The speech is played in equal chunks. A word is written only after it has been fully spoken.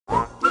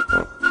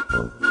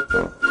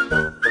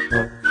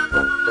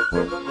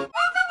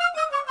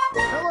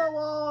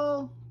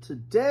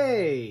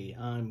Hey,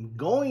 I'm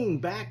going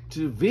back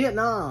to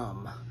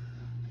Vietnam.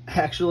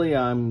 Actually,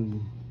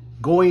 I'm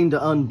going to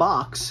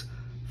unbox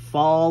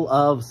Fall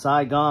of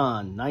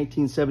Saigon,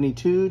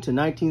 1972 to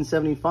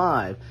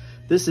 1975.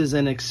 This is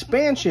an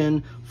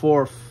expansion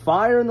for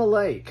Fire in the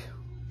Lake.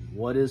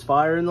 What is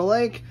Fire in the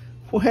Lake?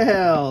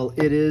 Well,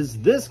 it is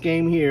this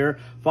game here,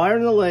 Fire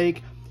in the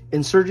Lake,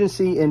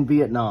 Insurgency in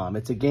Vietnam.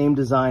 It's a game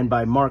designed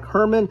by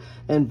Herman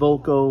and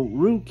Volko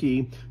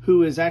Ruhnke,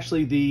 who is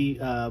actually the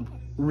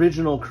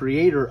original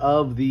creator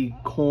of the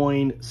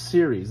coin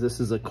series. This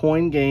is a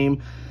coin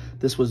game.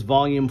 This was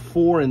volume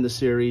 4 in the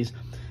series,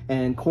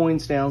 and coin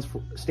stands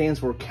for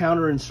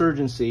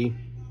counterinsurgency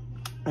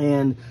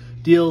and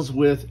deals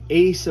with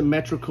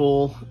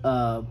asymmetrical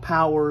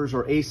powers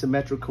or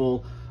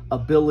asymmetrical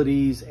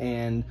abilities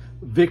and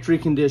victory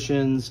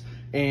conditions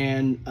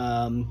and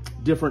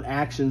different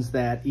actions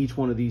that each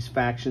one of these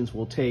factions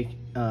will take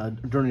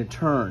during a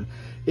turn.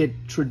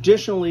 It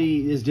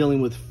traditionally is dealing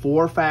with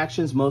 4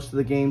 factions. Most of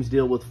the games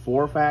deal with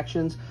 4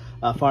 factions.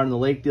 Fire in the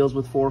Lake deals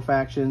with 4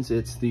 factions.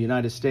 It's the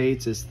United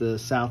States, it's the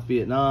South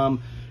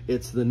Vietnam,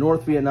 it's the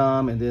North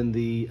Vietnam, and then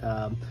the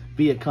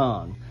Viet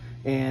Cong.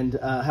 And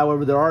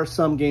however, there are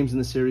some games in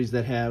the series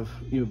that have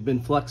been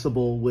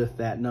flexible with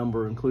that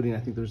number, including I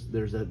think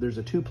there's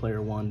a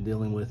 2-player one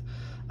dealing with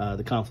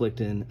the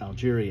conflict in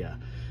Algeria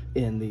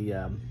in the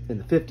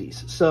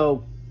 50s.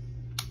 So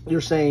you're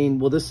saying,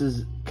 well, this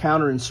is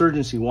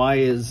counterinsurgency. Why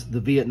is the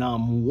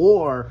Vietnam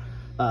War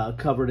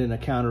covered in a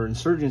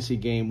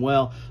counterinsurgency game?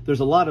 Well, there's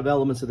a lot of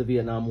elements of the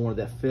Vietnam War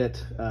that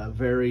fit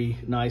very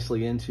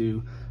nicely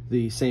into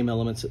the same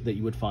elements that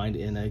you would find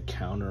in a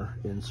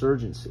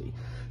counterinsurgency.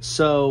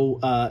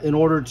 So in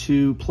order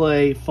to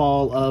play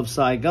Fall of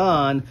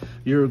Saigon,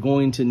 you're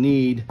going to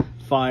need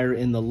Fire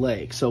in the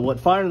Lake. So what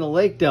Fire in the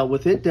Lake dealt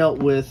with, it dealt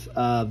with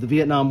the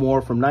Vietnam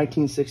War from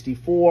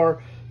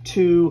 1964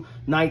 to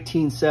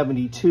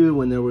 1972,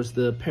 when there was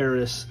the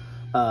Paris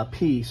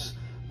peace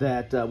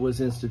that was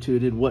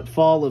instituted. What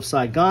Fall of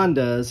Saigon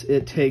does,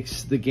 it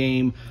takes the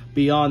game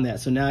beyond that.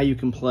 So now you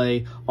can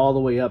play all the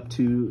way up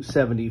to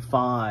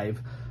 75,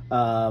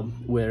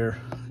 where,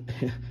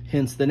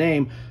 hence the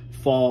name,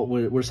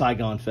 where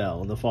Saigon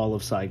fell, the Fall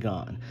of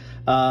Saigon.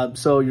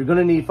 So you're going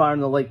to need Fire in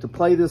the Lake to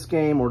play this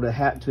game, or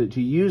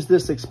to use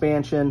this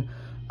expansion.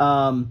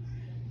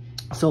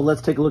 So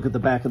let's take a look at the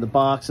back of the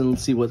box and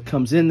let's see what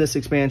comes in this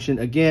expansion.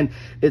 Again,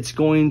 it's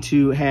going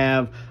to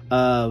have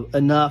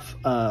enough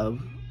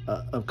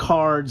of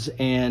cards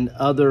and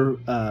other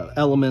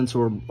elements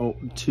or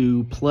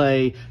to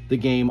play the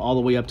game all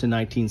the way up to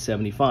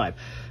 1975.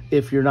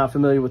 If you're not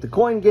familiar with the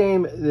coin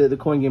game, the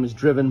coin game is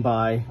driven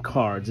by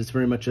cards. It's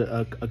very much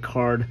a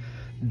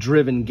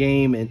card-driven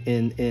game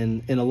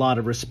in a lot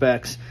of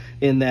respects,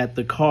 in that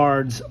the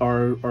cards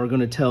are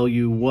going to tell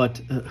you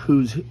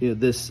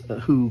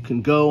who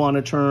can go on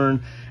a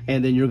turn,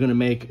 and then you're going to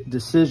make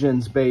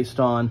decisions based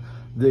on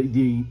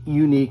the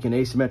unique and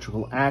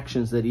asymmetrical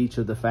actions that each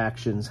of the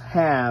factions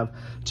have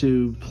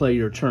to play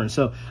your turn.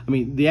 So, I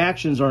mean, the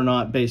actions are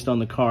not based on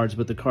the cards,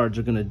 but the cards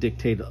are going to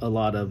dictate a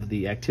lot of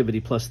the activity.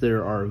 Plus,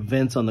 there are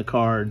events on the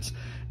cards,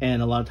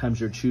 and a lot of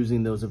times you're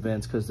choosing those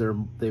events because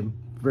they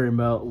very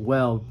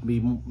well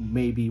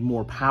may be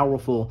more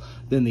powerful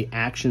than the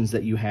actions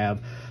that you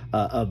have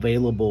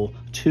available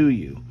to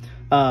you.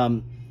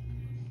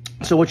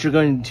 So what you're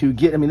going to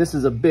get, I mean, this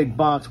is a big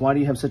box. Why do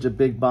you have such a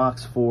big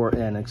box for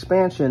an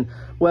expansion?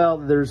 Well,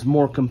 there's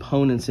more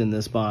components in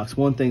this box.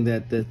 One thing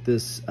that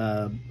this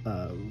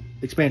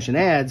expansion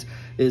adds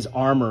is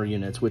armor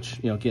units, which,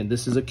 again,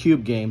 this is a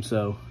cube game,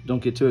 so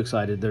don't get too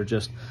excited. They're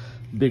just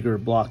bigger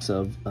blocks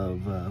of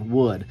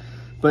wood.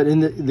 But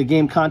in the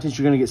game contents,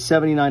 you're going to get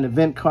 79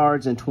 event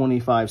cards and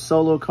 25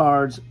 solo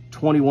cards,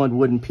 21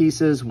 wooden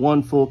pieces,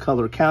 1 full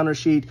color counter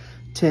sheet,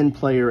 10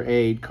 player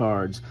aid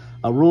cards,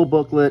 a rule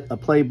booklet, a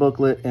play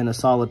booklet, and a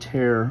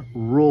solitaire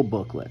rule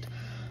booklet.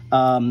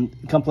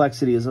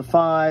 Complexity is a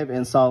 5,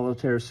 and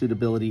solitaire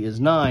suitability is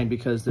 9,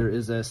 because there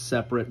is a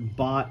separate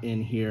bot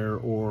in here,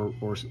 or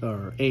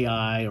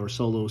AI or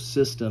solo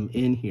system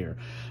in here.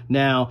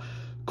 Now,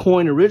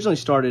 coin originally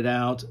started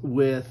out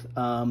with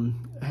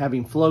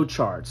having flow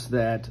charts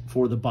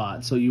for the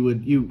bot. So you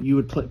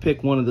would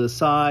pick one of the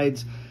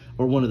sides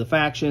or one of the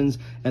factions,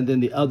 and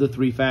then the other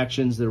 3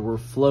 factions, there were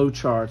flow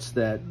charts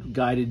that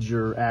guided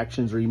your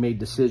actions, or you made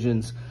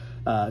decision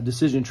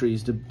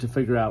trees to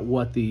figure out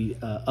what the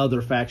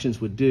other factions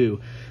would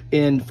do.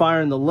 In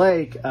Fire in the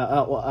Lake,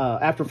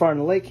 after Fire in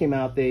the Lake came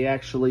out, they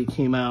actually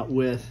came out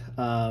with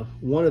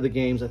one of the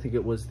games. I think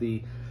it was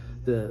the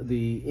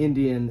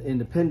Indian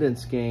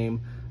independence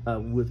game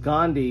with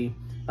Gandhi.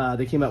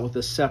 They came out with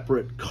a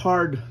separate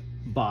card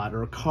bot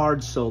or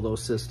card solo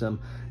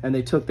system, and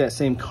they took that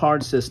same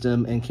card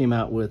system and came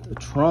out with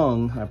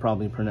Trung. I'm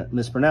probably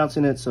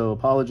mispronouncing it, so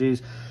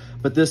apologies.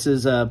 But this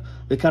is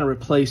they kind of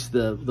replaced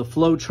the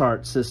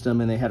flowchart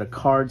system, and they had a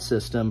card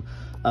system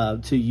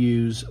to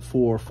use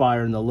for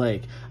Fire in the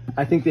Lake.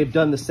 I think they've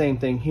done the same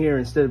thing here.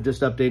 Instead of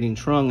just updating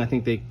Trung, I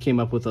think they came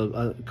up with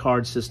a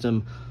card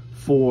system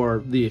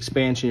for the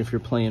expansion if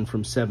you're playing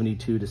from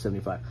 72 to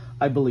 75.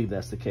 I believe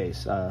that's the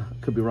case.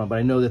 Could be wrong, but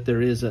I know that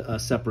there is a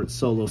separate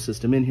solo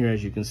system in here,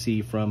 as you can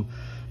see from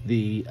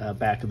the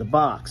back of the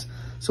box.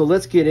 So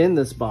let's get in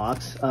this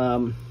box.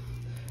 And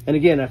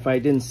again, if I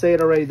didn't say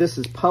it already, this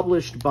is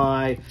published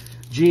by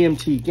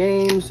GMT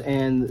Games,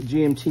 and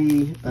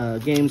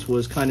GMT Games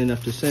was kind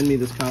enough to send me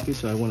this copy,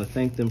 so I want to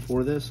thank them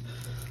for this.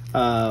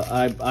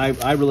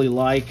 I really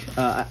like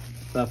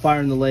Fire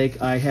in the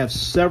Lake. I have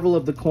several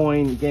of the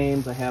coin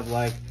games. I have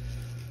like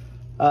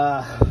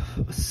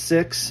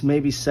 6,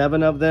 maybe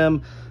 7 of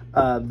them.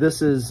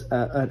 This is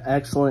an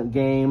excellent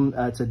game.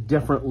 It's a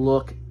different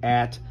look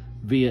at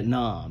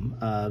Vietnam.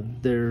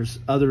 There's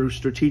other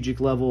strategic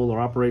level or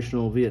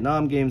operational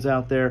Vietnam games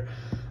out there.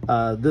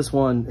 This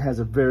one has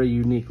a very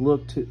unique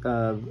look to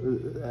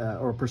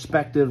or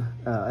perspective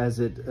as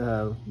it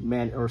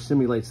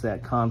simulates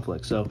that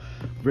conflict. So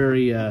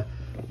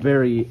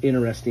very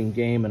interesting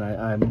game, and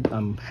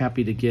I'm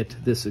happy to get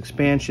this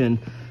expansion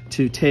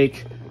to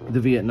take the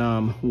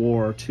Vietnam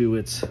War to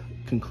its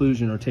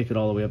conclusion, or take it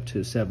all the way up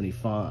to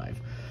 75.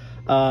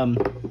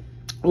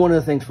 One of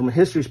the things from a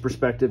history's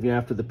perspective,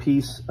 after the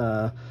peace,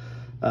 the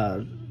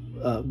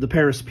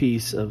Paris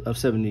peace of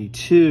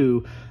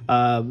 72,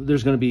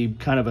 there's going to be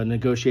kind of a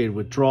negotiated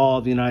withdrawal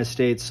of the United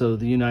States. So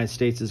the United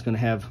States is going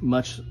to have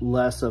much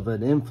less of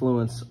an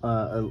influence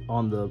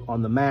on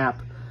the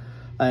map,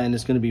 and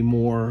it's going to be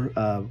more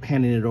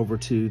handing it over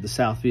to the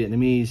South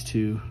Vietnamese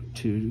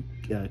to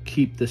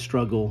keep the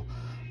struggle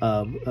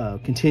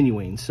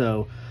continuing.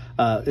 So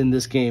in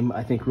this game,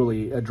 I think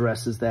really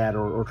addresses that,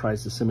 or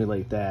tries to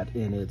simulate that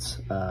in its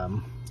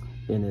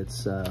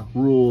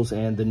rules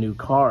and the new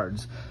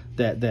cards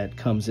that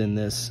comes in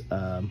this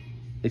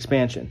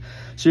expansion.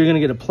 So you're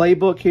going to get a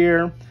playbook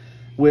here,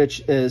 which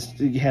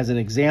has an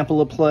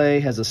example of play,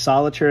 has a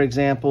solitaire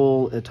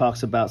example. It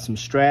talks about some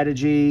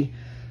strategy,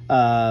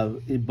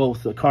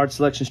 both a card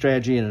selection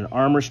strategy and an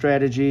armor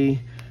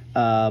strategy.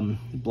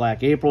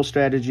 Black April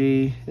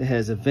strategy. It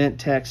has event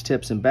text,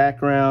 tips, and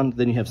background.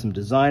 Then you have some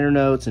designer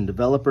notes and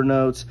developer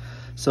notes.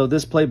 So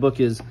this playbook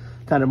is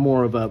kind of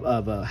more of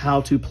a how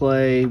to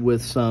play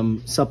with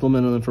some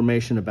supplemental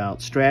information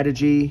about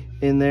strategy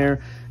in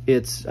there.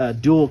 It's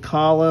dual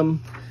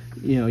column.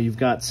 You've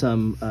got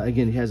some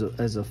again, it has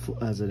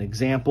as an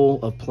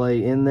example of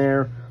play in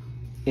there,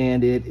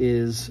 and it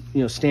is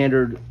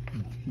standard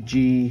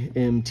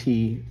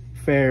GMT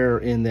fare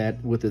in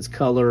that, with its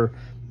color,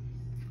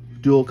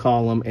 dual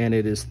column, and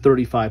it is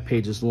 35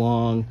 pages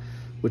long,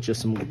 with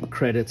just some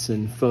credits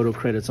and photo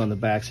credits on the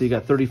back. So you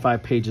got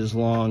 35 pages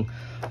long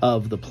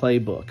of the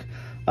playbook.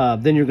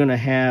 Then you're going to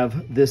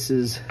have, this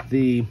is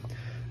the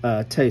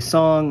Tay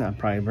Song, I'm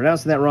probably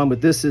pronouncing that wrong,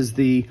 but this is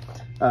the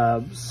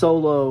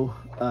solo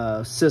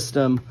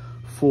system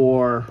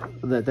for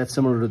that's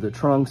similar to the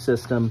Trung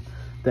system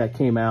that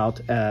came out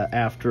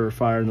after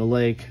Fire in the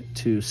Lake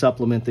to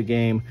supplement the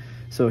game.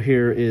 So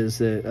here is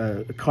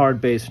a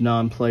card-based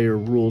non-player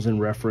rules and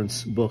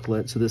reference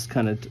booklet. So this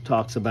kind of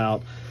talks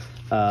about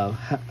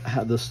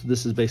how this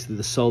is basically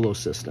the solo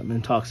system,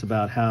 and talks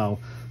about how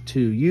to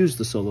use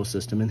the solo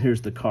system. And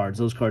here's the cards.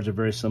 Those cards are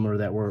very similar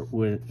that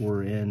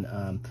were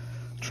in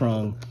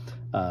Trung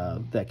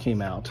that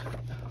came out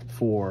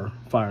for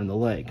Fire in the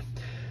Lake.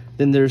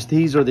 Then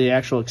these are the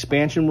actual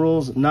expansion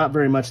rules. Not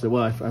very much. I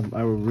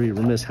would be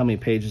remiss. How many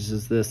pages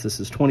is this? This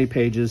is 20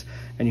 pages,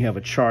 and you have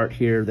a chart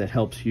here that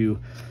helps you,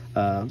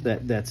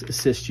 that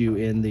assists you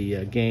in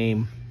the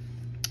game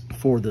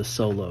for the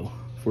solo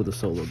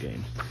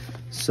game.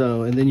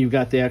 So, and then you've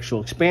got the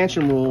actual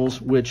expansion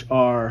rules, which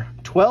are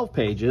 12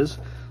 pages.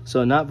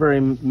 So not very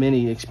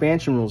many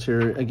expansion rules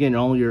here. Again,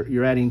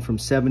 you're adding from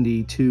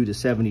 72 to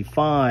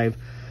 75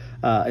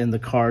 in the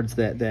cards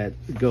that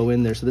go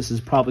in there. So this is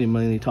probably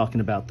mainly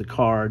talking about the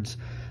cards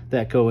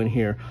that go in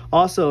here.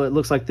 Also, it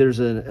looks like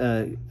there's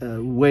a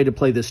way to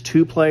play this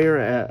 2-player.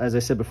 As I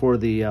said before,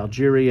 the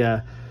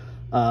Algeria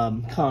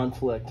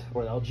conflict,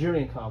 or the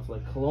Algerian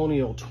conflict,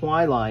 Colonial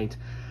Twilight,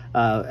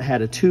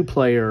 had a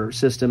 2-player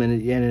system,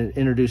 and it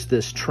introduced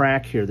this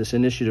track here, this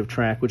initiative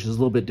track, which is a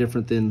little bit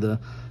different than the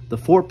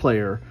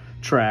 4-player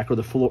track, or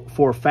the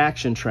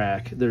 4-faction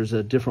track. There's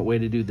a different way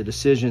to do the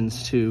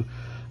decisions to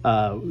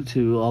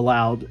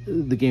allow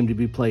the game to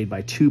be played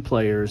by 2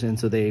 players, and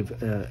so they've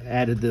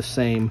added this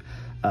same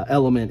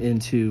element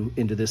into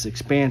this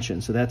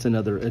expansion. So that's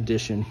another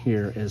addition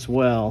here as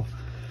well.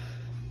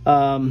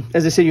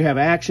 As I said, you have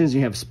actions,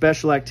 you have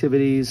special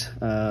activities.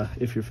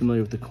 If you're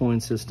familiar with the coin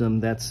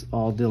system, that's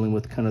all dealing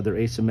with kind of their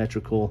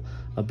asymmetrical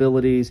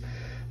abilities.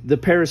 The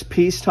Paris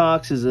peace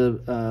talks is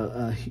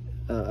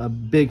a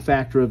big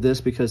factor of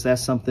this, because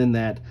that's something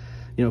that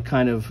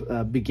kind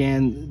of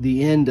began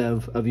the end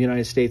of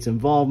United States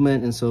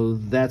involvement, and so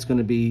that's going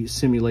to be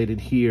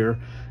simulated here,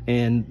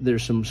 and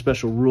there's some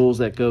special rules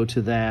that go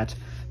to that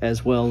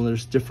as well, and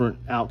there's different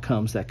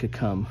outcomes that could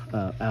come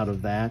out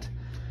of that.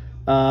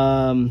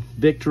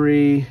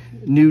 Victory,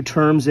 new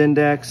terms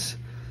index,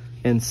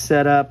 and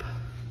setup,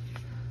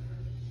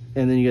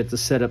 and then you get the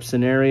setup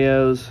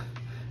scenarios,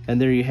 And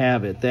there you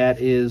have it.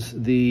 That is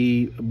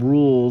the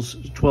rules,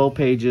 12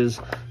 pages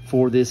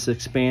for this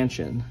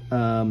expansion.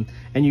 And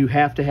you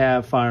have to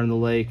have Fire in the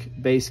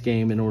Lake base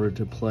game in order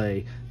to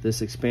play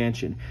this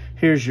expansion.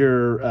 Here's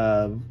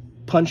your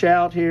punch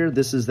out here.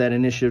 This is that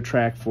initiative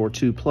track for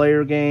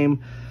 2-player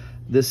game.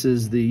 This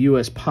is the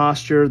U.S.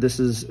 posture. This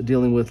is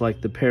dealing with like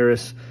the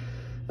Paris,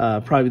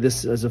 probably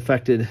this is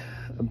affected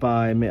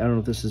by, I don't know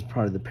if this is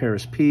part of the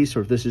Paris peace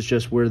or if this is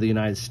just where the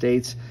United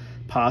States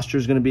posture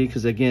is going to be,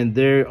 because again,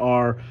 they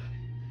are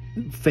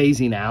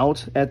phasing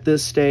out at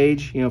this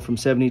stage, you know, from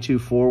 72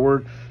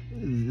 forward.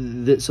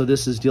 So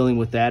this is dealing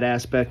with that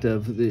aspect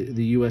of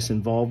the U.S.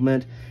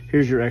 involvement.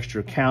 Here's your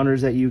extra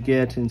counters that you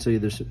get, and so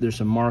there's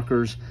some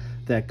markers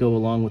that go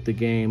along with the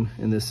game,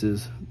 and this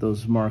is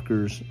those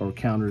markers or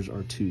counters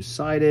are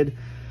 2-sided.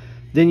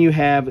 Then you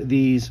have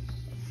these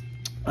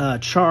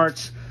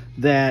charts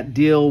that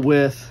deal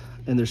with,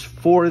 and there's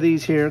 4 of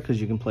these here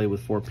because you can play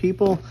with 4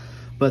 people,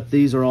 but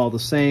these are all the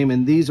same,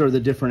 and these are the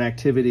different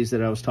activities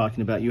that I was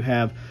talking about. You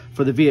have,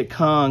 for the Viet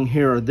Cong,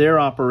 here are their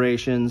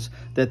operations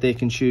that they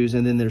can choose,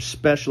 and then there's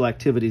special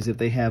activities. If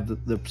they have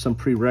some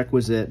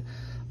prerequisite,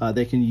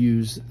 they can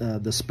use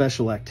the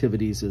special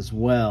activities as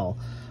well.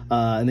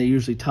 And they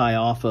usually tie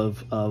off of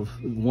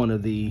one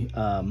of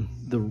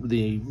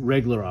the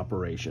regular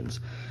operations.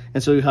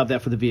 And so you have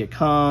that for the Viet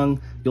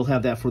Cong, you'll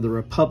have that for the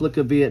Republic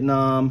of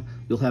Vietnam,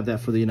 you'll have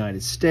that for the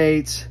United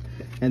States,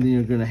 and then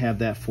you're going to have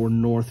that for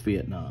North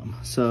Vietnam.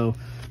 So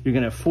you're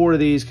going to have 4 of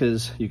these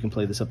because you can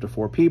play this up to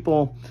 4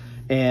 people.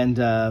 And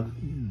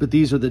but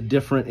these are the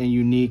different and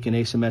unique and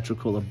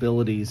asymmetrical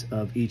abilities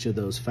of each of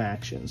those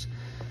factions.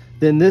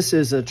 Then this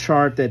is a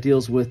chart that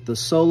deals with the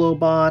solo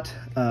bot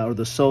or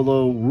the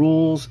solo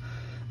rules.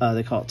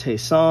 They call it Tay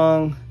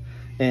Song.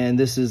 And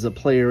this is a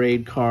player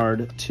aid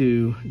card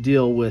to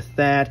deal with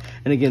that.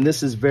 And again,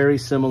 this is very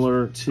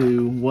similar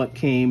to what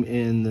came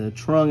in the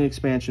Trung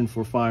expansion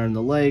for Fire in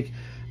the Lake.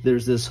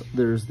 There's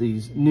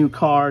these new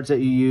cards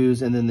that you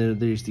use, and then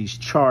there's these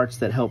charts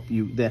that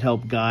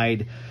help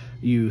guide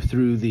you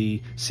through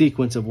the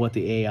sequence of what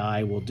the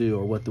AI will do,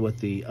 or what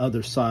the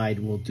other side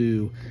will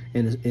do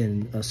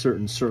in a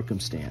certain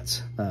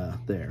circumstance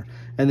there.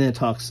 And then it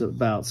talks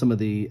about some of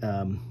the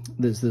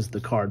this is the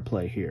card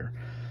play here,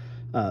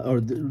 or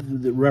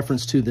the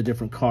reference to the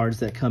different cards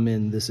that come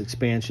in this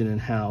expansion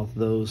and how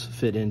those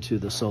fit into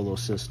the solo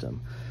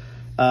system.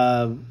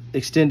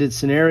 Extended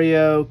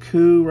scenario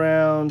coup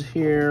round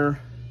here.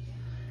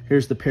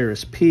 Here's the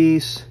Paris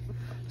peace.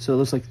 So it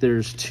looks like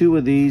there's 2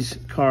 of these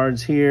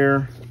cards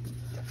here.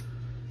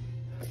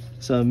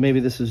 So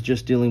maybe this is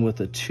just dealing with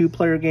a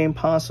 2-player game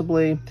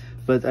possibly.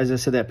 But as I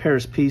said, that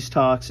Paris Peace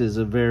Talks is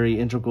a very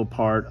integral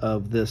part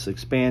of this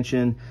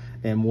expansion,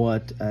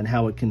 and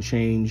how it can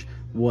change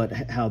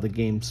how the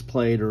game's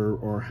played,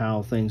 or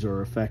how things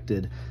are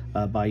affected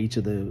by each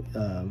of the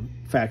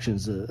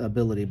factions'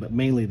 ability, but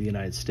mainly the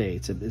United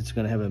States. It's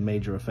going to have a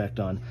major effect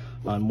on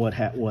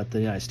what the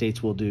United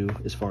States will do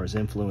as far as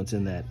influence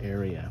in that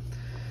area.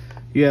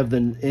 You have the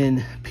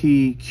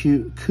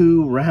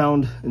NPQ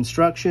round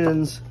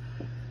instructions.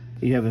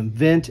 You have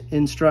event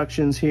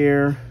instructions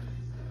here,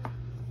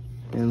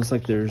 and it looks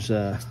like there's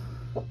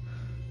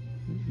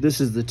this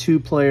is the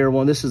 2-player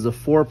one. This is the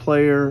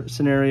 4-player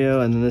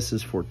scenario, and then this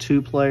is for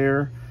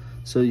 2-player.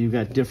 So you've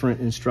got different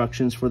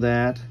instructions for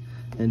that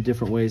and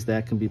different ways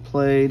that can be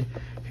played.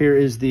 Here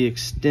is the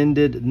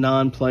extended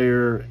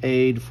non-player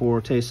aid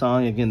for Tay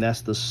Song. Again,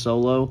 that's the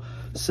solo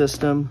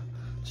system.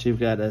 So you've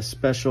got a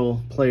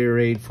special player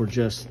aid for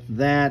just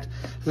that.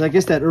 And I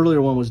guess that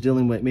earlier one was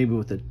dealing with maybe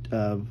with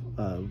a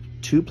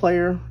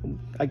 2-player,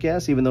 I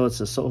guess, even though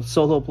it's a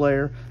solo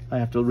player. I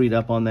have to read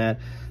up on that.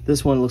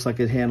 This one looks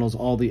like it handles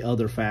all the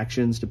other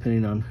factions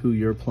depending on who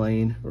you're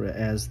playing, or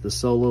as the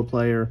solo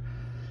player.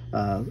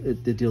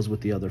 It deals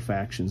with the other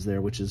factions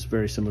there, which is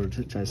very similar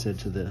to, I said,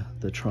 to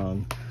the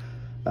Trung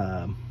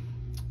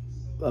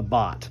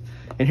bot.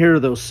 And here are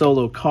those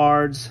solo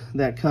cards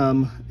that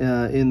come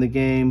in the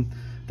game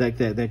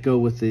that go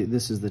with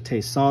this is the Tay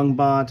Song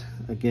bot.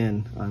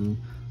 Again,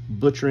 I'm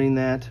butchering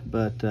that,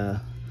 but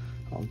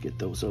I'll get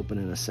those open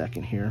in a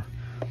second here.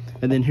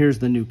 And then here's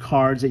the new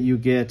cards that you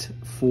get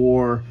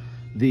for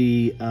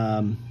the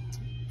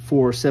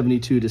for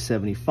 72 to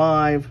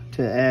 75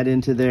 to add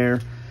into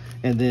there.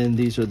 And then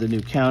these are the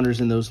new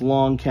counters, and those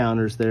long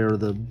counters there are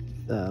the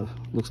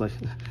looks like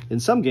in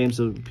some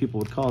games people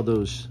would call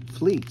those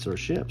fleets or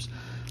ships,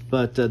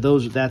 but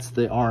that's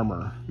the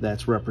armor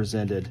that's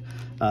represented,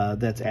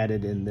 that's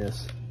added in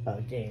this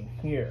game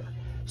here.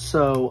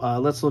 So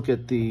let's look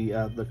at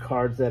the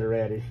cards that are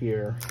added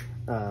here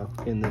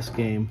in this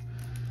game.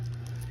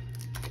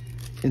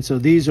 And so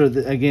these are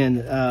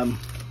again,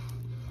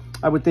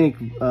 I would think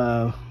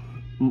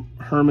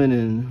Herman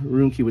and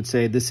Ruhnke would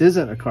say this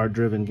isn't a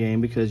card-driven game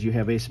because you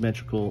have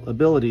asymmetrical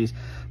abilities,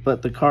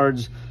 but the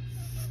cards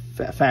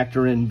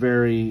factor in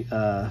very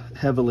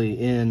heavily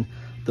in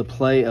the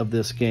play of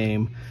this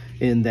game,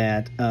 in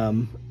that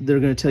they're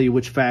going to tell you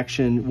which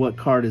faction, what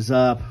card is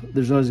up.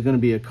 There's always going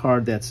to be a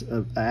card that's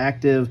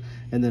active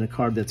and then a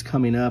card that's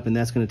coming up, and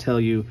that's going to tell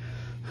you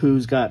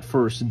who's got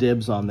first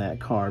dibs on that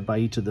card by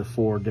each of the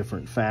 4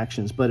 different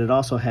factions. But it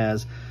also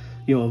has,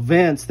 you know,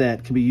 events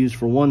that can be used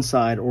for one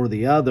side or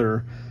the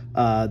other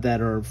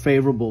that are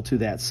favorable to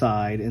that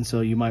side. And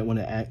so you might want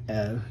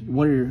to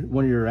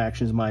one of your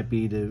actions might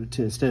be to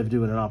instead of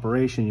doing an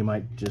operation, you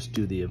might just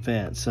do the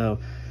event. So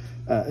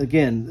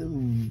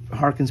again,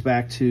 harkens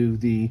back to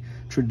the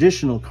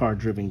traditional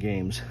card-driven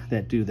games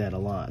that do that a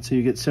lot. So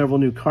you get several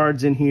new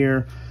cards in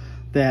here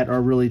that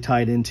are really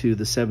tied into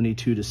the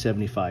 72 to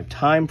 75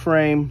 time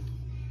frame.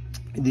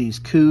 These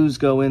coups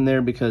go in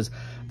there because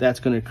that's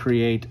going to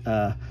create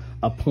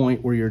a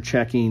point where you're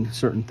checking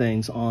certain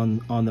things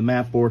on the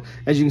map board.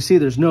 As you can see,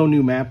 there's no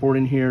new map board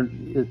in here.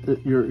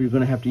 You're going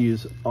to have to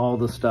use all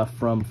the stuff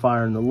from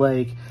Fire in the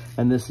Lake,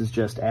 and this is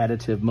just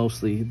additive.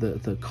 Mostly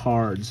the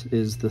cards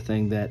is the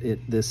thing that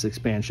this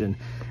expansion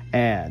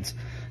adds.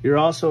 You're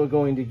also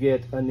going to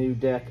get a new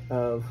deck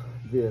of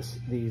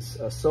these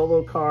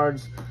solo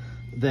cards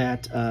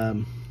that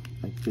I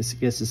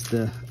guess it's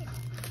the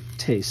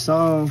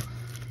Taisong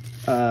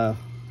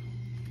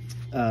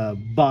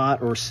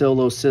bot or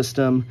solo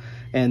system,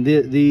 and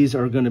these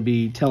are going to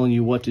be telling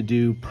you what to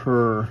do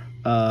per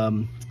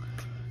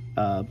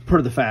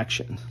the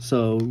faction.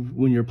 So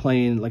when you're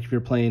playing, like if you're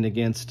playing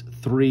against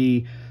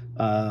 3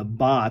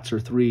 bots, or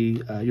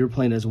 3 you're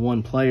playing as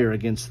 1 player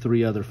against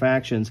 3 other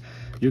factions,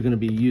 you're going to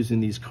be using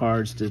these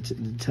cards to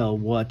tell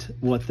what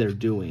they're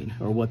doing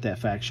or what that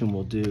faction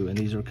will do. And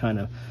these are kind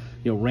of,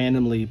 you know,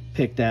 randomly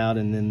picked out,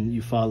 and then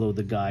you follow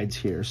the guides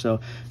here.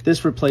 So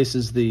this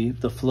replaces the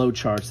flow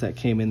charts that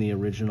came in the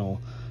original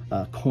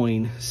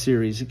coin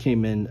series. It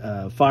came in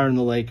Fire in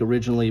the Lake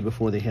originally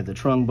before they had the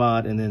Trung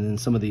bot, and then in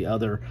some of the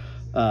other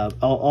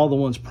all the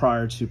ones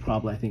prior to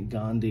probably I think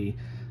Gandhi,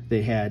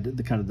 they had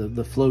the kind of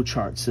the flow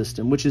chart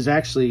system, which is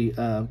actually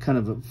kind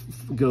of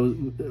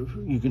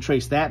you can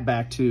trace that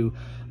back to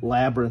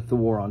Labyrinth: The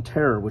War on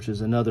Terror, which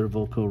is another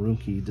Volko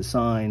Ruhnke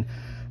design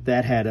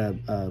that had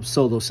a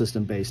solo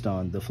system based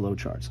on the flow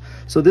charts.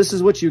 So this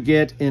is what you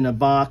get in a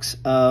box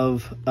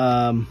of, it's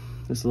a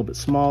little bit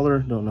smaller.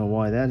 Don't know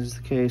why that is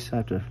the case. I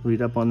have to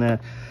read up on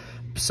that.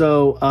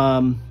 So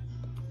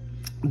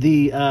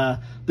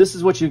this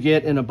is what you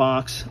get in a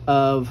box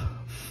of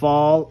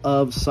Fall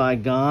of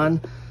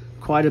Saigon.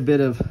 Quite a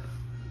bit of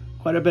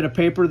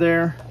paper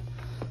there.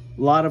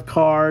 A lot of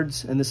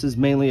cards, and this is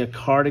mainly a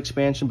card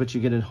expansion, but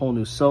you get a whole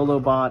new solo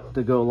bot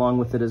to go along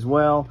with it as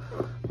well.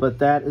 But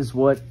that is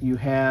what you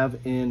have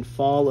in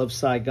Fall of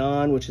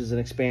Saigon, which is an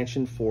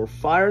expansion for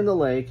Fire in the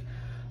Lake.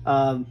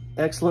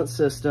 Excellent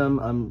system.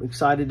 I'm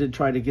excited to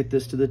try to get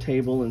this to the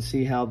table and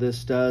see how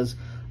this does,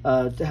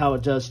 how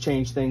it does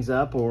change things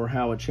up, or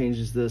how it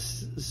changes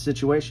this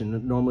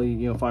situation. Normally,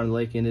 you know, Fire in the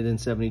Lake ended in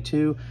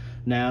 72.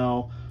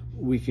 Now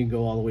we can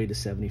go all the way to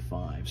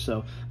 75.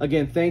 So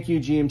again, thank you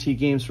GMT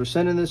Games for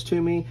sending this to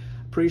me.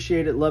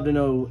 Appreciate it. Love to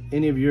know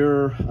any of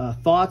your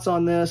thoughts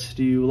on this.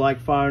 Do you like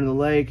Fire in the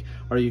Lake?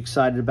 Are you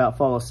excited about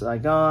Fall of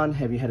Saigon?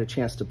 Have you had a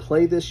chance to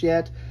play this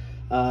yet?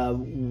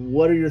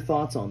 What are your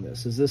thoughts on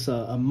this? Is this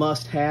a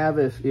must-have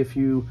if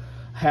you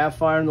have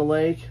Fire in the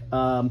Lake?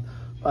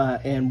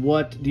 And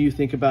what do you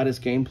think about its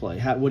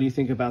gameplay? What do you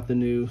think about the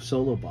new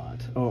solo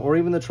bot, or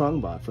even the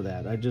Trung bot for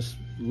that? I just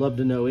love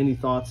to know any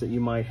thoughts that you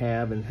might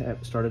have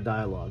and start a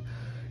dialogue.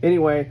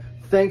 Anyway,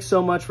 thanks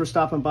so much for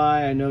stopping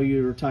by. I know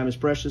your time is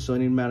precious, so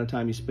any amount of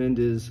time you spend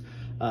is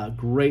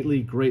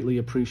greatly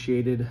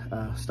appreciated.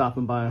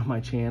 Stopping by on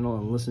my channel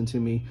and listen to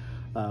me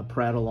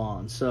prattle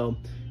on. So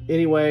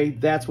anyway,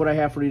 that's what I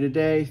have for you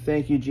today.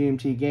 Thank you,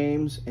 GMT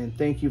Games, and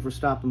thank you for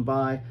stopping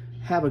by.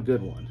 Have a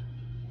good one.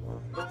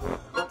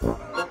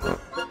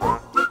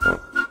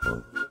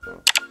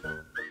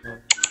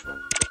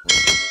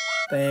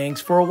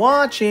 Thanks for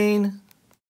watching.